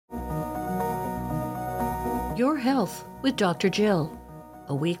Your Health with Dr. Jill,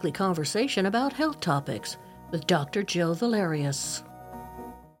 a weekly conversation about health topics with Dr. Jill Valerius.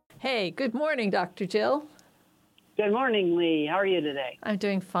 Hey, good morning, Dr. Jill. Good morning, Lee. How are you today? I'm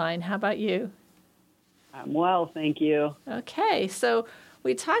doing fine. How about you? I'm well, thank you. Okay, so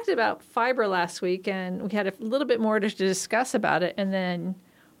we talked about fiber last week, and we had a little bit more to discuss about it, and then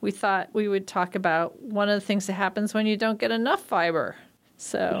we thought we would talk about one of the things that happens when you don't get enough fiber.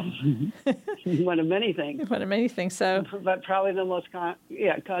 So, One of many things. One of many things. So, but probably the most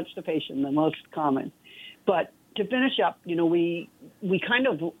constipation, the most common. But to finish up, we kind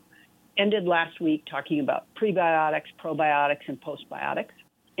of ended last week talking about prebiotics, probiotics, and postbiotics.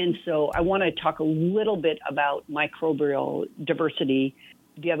 And so I want to talk a little bit about microbial diversity.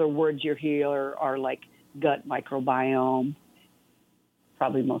 The other words you hear are like gut microbiome,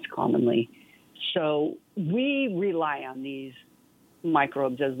 probably most commonly. So we rely on these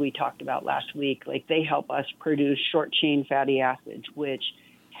microbes, as we talked about last week. Like, they help us produce short-chain fatty acids, which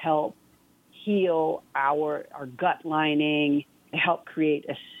help heal our gut lining, help create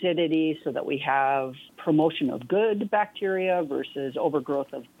acidity so that we have promotion of good bacteria versus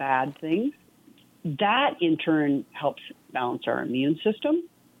overgrowth of bad things. That, in turn, helps balance our immune system.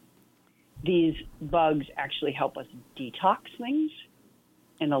 These bugs actually help us detox things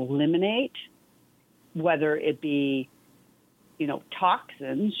and eliminate, whether it be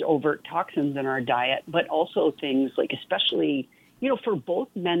toxins, overt toxins in our diet, but also things like, especially, for both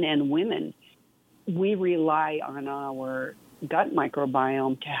men and women, we rely on our gut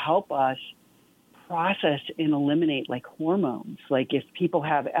microbiome to help us process and eliminate like hormones. Like, if people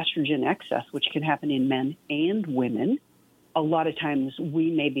have estrogen excess, which can happen in men and women, a lot of times we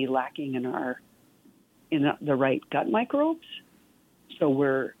may be lacking in the right gut microbes. So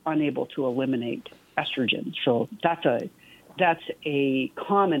we're unable to eliminate estrogen. So that's a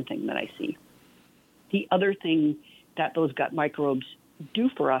common thing that I see. The other thing that those gut microbes do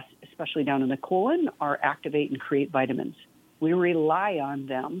for us, especially down in the colon, are activate and create vitamins. We rely on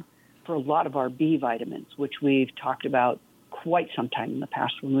them for a lot of our B vitamins, which we've talked about quite some time in the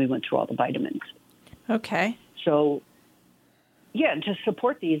past when we went through all the vitamins. okay. So, to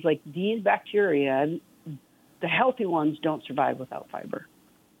support these bacteria, the healthy ones don't survive without fiber.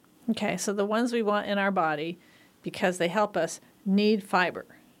 Okay, so the ones we want in our body, because they help us, need fiber.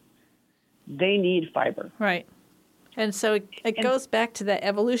 They need fiber. Right. And so it goes back to that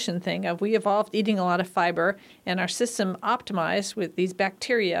evolution thing of we evolved eating a lot of fiber, and our system optimized with these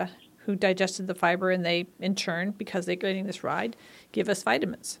bacteria who digested the fiber, and they, in turn, because they're getting this ride, give us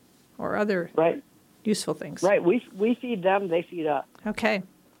vitamins or other useful things. Right. We feed them, they feed us. Okay.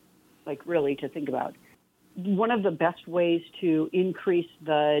 Really, to think about. One of the best ways to increase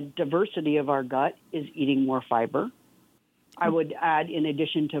the diversity of our gut is eating more fiber. I would add, in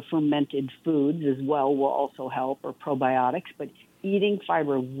addition to fermented foods as well, will also help, or probiotics, but eating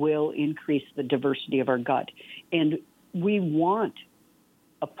fiber will increase the diversity of our gut. And we want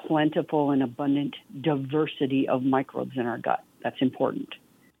a plentiful and abundant diversity of microbes in our gut. That's important.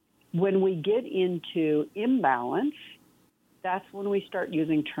 When we get into imbalance, that's when we start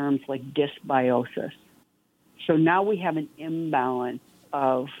using terms like dysbiosis. So now we have an imbalance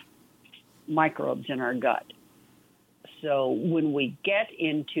of microbes in our gut. So when we get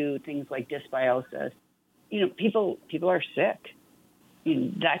into things like dysbiosis, people are sick.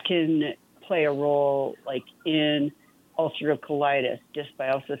 That can play a role like in ulcerative colitis.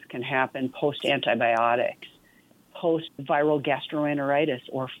 Dysbiosis can happen post-antibiotics, post-viral gastroenteritis,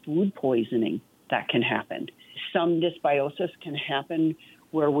 or food poisoning. That can happen. Some dysbiosis can happen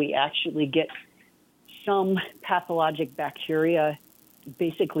where we actually get some pathologic bacteria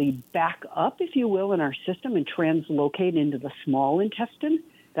basically back up, if you will, in our system and translocate into the small intestine.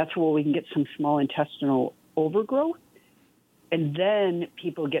 That's where we can get some small intestinal overgrowth. And then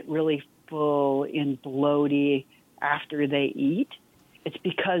people get really full and bloated after they eat. It's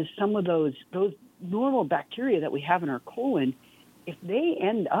because some of those normal bacteria that we have in our colon, if they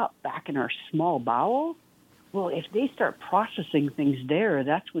end up back in our small bowel, well, if they start processing things there,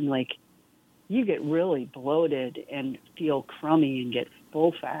 that's when you get really bloated and feel crummy and get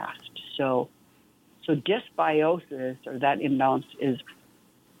full fast. So dysbiosis, or that imbalance,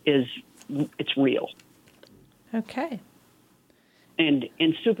 it's real. Okay. And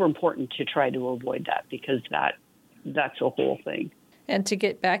super important to try to avoid that, because that's a whole thing. And to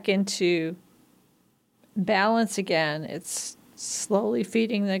get back into balance again, it's slowly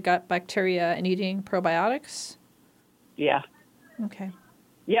feeding the gut bacteria and eating probiotics? Yeah. Okay.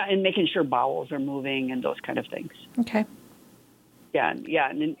 Yeah, and making sure bowels are moving and those kind of things. Okay. Yeah.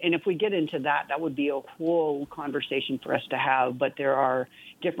 And if we get into that, that would be a whole conversation for us to have. But there are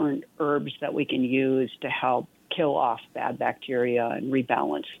different herbs that we can use to help kill off bad bacteria and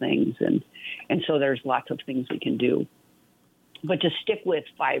rebalance things. And so there's lots of things we can do. But to stick with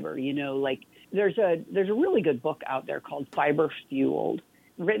fiber, like there's a really good book out there called Fiber Fueled,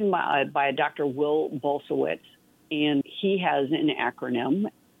 written by Dr. Will Bulsiewicz. And he has an acronym,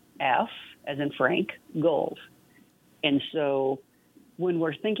 F, as in Frank, goals. And so when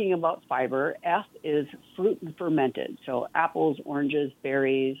we're thinking about fiber, F is fruit and fermented. So apples, oranges,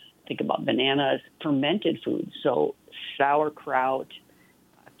 berries, think about bananas, fermented foods. So sauerkraut,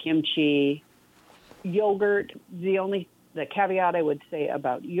 kimchi, yogurt. The caveat I would say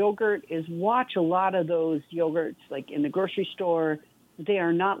about yogurt is watch a lot of those yogurts like in the grocery store. They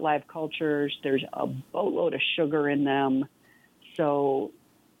are not live cultures. There's a boatload of sugar in them. So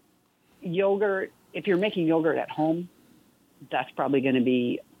yogurt, if you're making yogurt at home, that's probably going to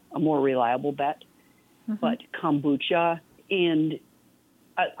be a more reliable bet. Mm-hmm. But kombucha, and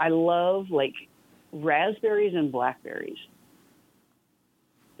I love like raspberries and blackberries.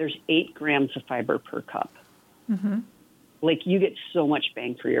 There's 8 grams of fiber per cup. Mm-hmm. Like you get so much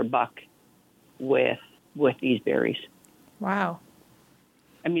bang for your buck with these berries. Wow.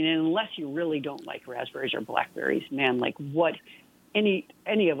 I mean, unless you really don't like raspberries or blackberries, man, like what any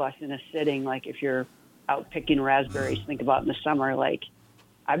of us in a sitting, like if you're out picking raspberries, think about in the summer, like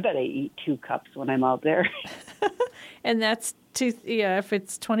I bet I eat 2 cups when I'm out there. And that's if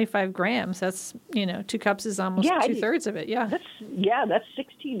it's 25 grams, that's, 2 cups is almost 2/3 of it. Yeah. That's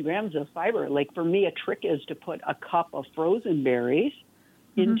 16 grams of fiber. Like for me, a trick is to put a cup of frozen berries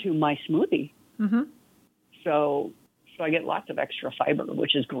into my smoothie. Mm-hmm. So I get lots of extra fiber,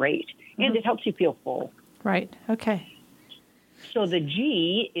 which is great. And it helps you feel full. Right. Okay. So the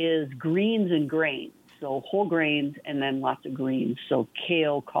G is greens and grains. So whole grains and then lots of greens. So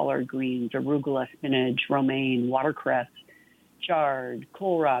kale, collard greens, arugula, spinach, romaine, watercress, chard,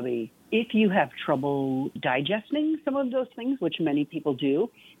 kohlrabi. If you have trouble digesting some of those things, which many people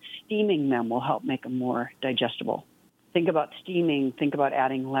do, steaming them will help make them more digestible. Think about steaming, think about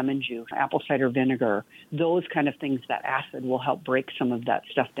adding lemon juice, apple cider vinegar, those kind of things. That acid will help break some of that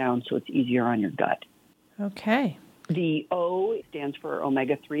stuff down so it's easier on your gut. Okay. The O stands for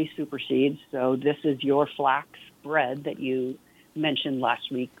omega-3 super seeds. So this is your flax bread that you mentioned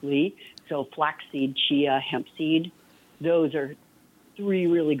last week, Lee. So flaxseed, chia, hemp seed. Those are 3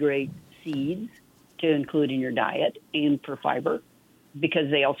 really great seeds to include in your diet and for fiber because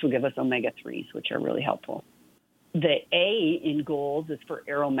they also give us omega-3s, which are really helpful. The A in goals is for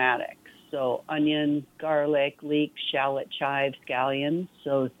aromatics. So onions, garlic, leek, shallot, chives, scallions.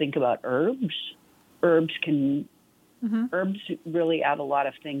 So think about herbs. Herbs really add a lot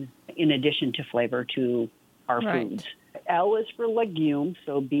of things in addition to flavor to our foods. L is for legumes,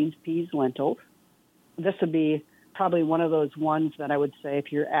 so beans, peas, lentils. This would be probably one of those ones that I would say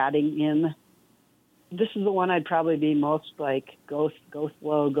if you're adding in, this is the one I'd probably be most like, go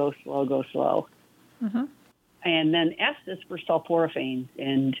slow. Mm-hmm. And then S is for sulforaphanes.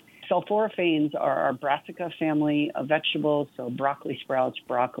 And sulforaphanes are our brassica family of vegetables, so broccoli sprouts,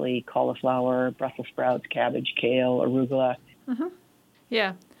 broccoli, cauliflower, Brussels sprouts, cabbage, kale, arugula. Mm-hmm.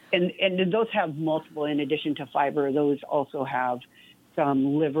 Yeah. And those have multiple, in addition to fiber, those also have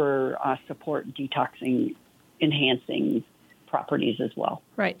some liver support, detoxing, enhancing properties as well.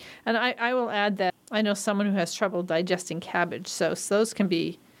 Right. And I will add that I know someone who has trouble digesting cabbage, so those can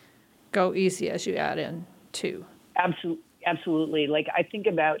go easy as you add in too. Absolutely. Like I think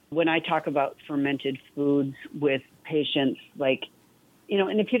about when I talk about fermented foods with patients, like,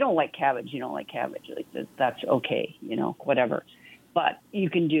 and if you don't like cabbage, you don't like cabbage. Like that's okay, whatever. But you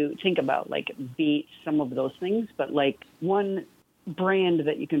can think about like beets, some of those things. But like one brand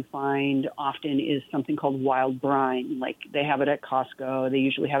that you can find often is something called Wild Brine. Like they have it at Costco. They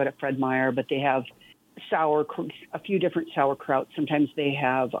usually have it at Fred Meyer, but they have a few different sauerkraut. Sometimes they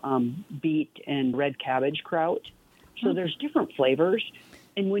have beet and red cabbage kraut. So there's different flavors.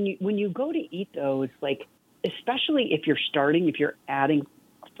 And when you go to eat those, like especially if you're adding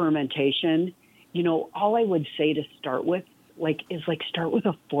fermentation, all I would say to start with is start with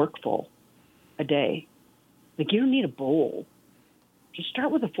a forkful a day. Like you don't need a bowl. Just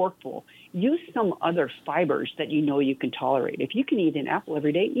start with a forkful. Use some other fibers that you can tolerate. If you can eat an apple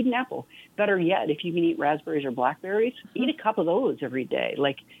every day, eat an apple. Better yet, if you can eat raspberries or blackberries, eat a cup of those every day.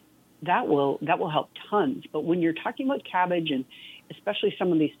 Like that will help tons. But when you're talking about cabbage and especially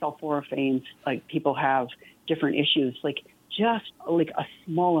some of these sulforaphanes, like people have different issues, like just like a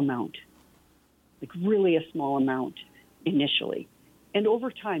small amount, like really a small amount initially. And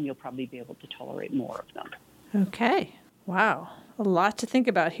over time, you'll probably be able to tolerate more of them. Okay. Wow. A lot to think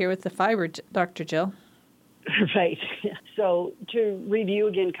about here with the fiber, Dr. Jill. Right. So to review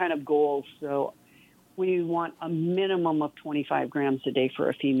again, kind of goals. So we want a minimum of 25 grams a day for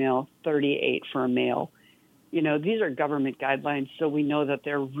a female, 38 for a male. These are government guidelines, so we know that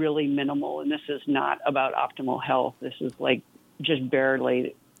they're really minimal, and this is not about optimal health. This is like just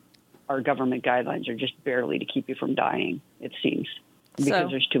barely, our government guidelines are just barely to keep you from dying, it seems, because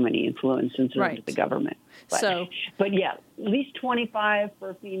there's too many influences of the government. But yeah, at least 25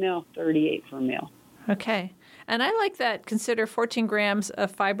 for a female, 38 for a male. Okay. And I like that. Consider 14 grams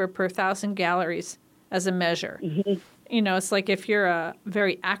of fiber per 1,000 calories as a measure. Mm-hmm. It's like if you're a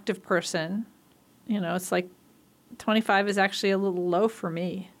very active person, it's like 25 is actually a little low for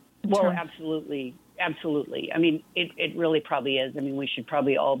me. Well, absolutely. Absolutely. I mean, it really probably is. I mean, we should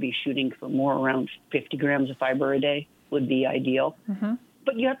probably all be shooting for more around 50 grams of fiber a day would be ideal. Mm-hmm.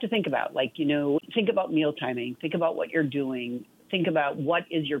 But you have to think about, think about meal timing. Think about what you're doing. Think about what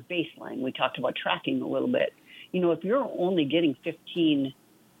is your baseline. We talked about tracking a little bit. If you're only getting 15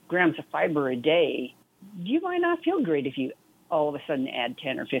 grams of fiber a day, you might not feel great if you all of a sudden add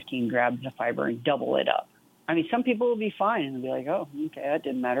 10 or 15 grams of fiber and double it up. I mean, some people will be fine and they'll be like, oh, okay, that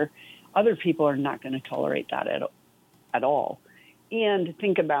didn't matter. Other people are not going to tolerate that at all. And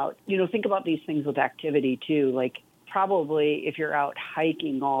think about these things with activity too. Like probably if you're out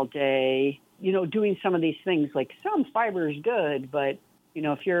hiking all day, doing some of these things, like some fiber is good, but,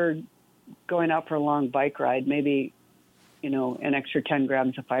 if you're going out for a long bike ride, maybe, an extra 10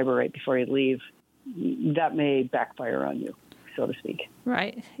 grams of fiber right before you leave, that may backfire on you, so to speak.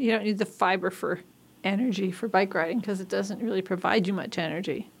 Right. You don't need the fiber for energy for bike riding because it doesn't really provide you much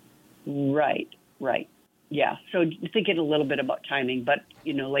energy. Right. Yeah. So thinking a little bit about timing, but,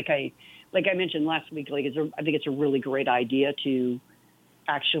 like I mentioned last week, I think it's a really great idea to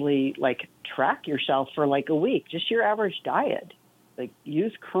actually track yourself for a week, just your average diet.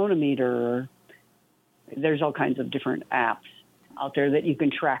 Use Chronometer. There's all kinds of different apps out there that you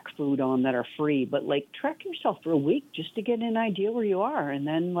can track food on that are free, but track yourself for a week just to get an idea where you are, and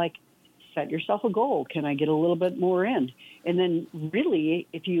then set yourself a goal. Can I get a little bit more in? And then really,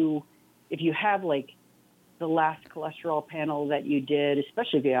 if you have the last cholesterol panel that you did,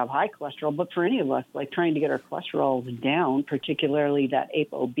 especially if you have high cholesterol, but for any of us, trying to get our cholesterol down, particularly that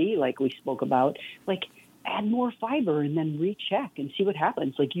ApoB, like we spoke about, add more fiber and then recheck and see what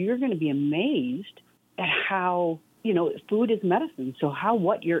happens. You're going to be amazed at how, food is medicine. So how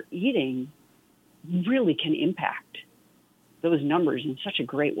what you're eating really can impact those numbers in such a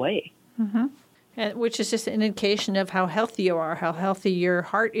great way. Mm-hmm. And which is just an indication of how healthy you are, how healthy your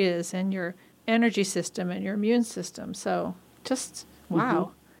heart is and your energy system and your immune system. So just, wow.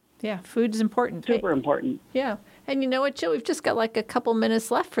 Mm-hmm. Yeah, food is important. Super important. Yeah. And you know what, Jill? We've just got a couple minutes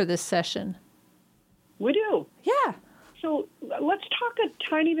left for this session. We do. Yeah. So let's talk a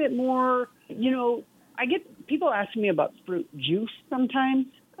tiny bit more. I get people asking me about fruit juice sometimes.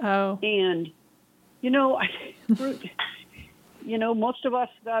 Oh. And, fruit, most of us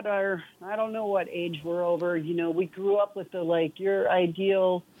that are, I don't know what age we're over, we grew up with your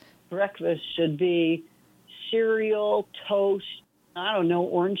ideal breakfast should be cereal, toast, I don't know,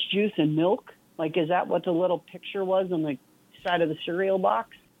 orange juice and milk. Is that what the little picture was on the side of the cereal box?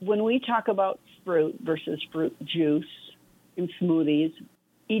 When we talk about fruit versus fruit juice in smoothies,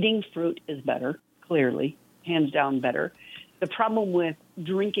 eating fruit is better, clearly, hands down better. The problem with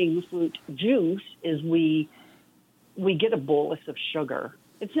drinking fruit juice is we get a bolus of sugar.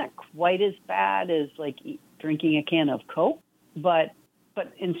 It's not quite as bad as drinking a can of Coke, but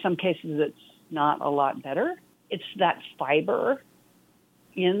in some cases it's not a lot better. It's that fiber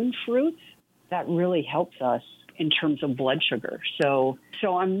in fruits that really helps us in terms of blood sugar. So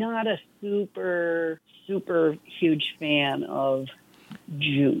I'm not a super, super huge fan of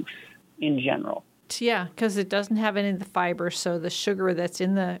juice in general. Yeah, because it doesn't have any of the fiber, so the sugar that's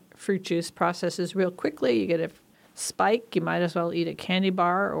in the fruit juice processes real quickly. You get a spike. You might as well eat a candy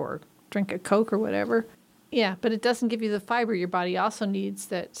bar or drink a Coke or whatever. Yeah, but it doesn't give you the fiber your body also needs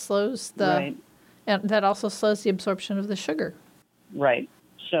that slows and that also slows the absorption of the sugar. Right.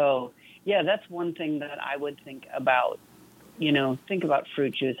 So, yeah, that's one thing that I would think about, think about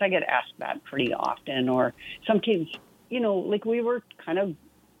fruit juice. I get asked that pretty often, or some kids, we were kind of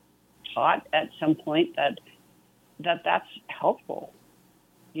taught at some point that's helpful.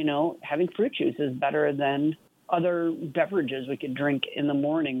 Having fruit juice is better than other beverages we could drink in the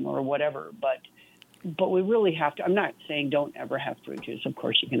morning or whatever, but we really have to. I'm not saying don't ever have fruit juice. Of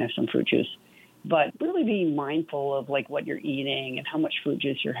course, you can have some fruit juice, but really be mindful of what you're eating and how much fruit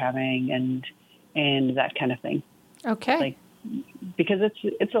juice you're having and that kind of thing. Okay. Because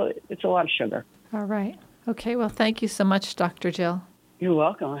it's a lot of sugar. All right. Okay, well, thank you so much, Dr. Jill. You're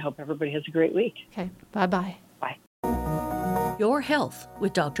welcome. I hope everybody has a great week. Okay, bye-bye. Bye. Your Health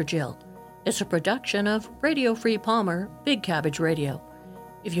with Dr. Jill is a production of Radio Free Palmer, Big Cabbage Radio.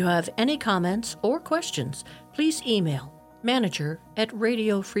 If you have any comments or questions, please email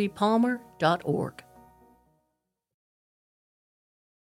manager@radiofreepalmer.org.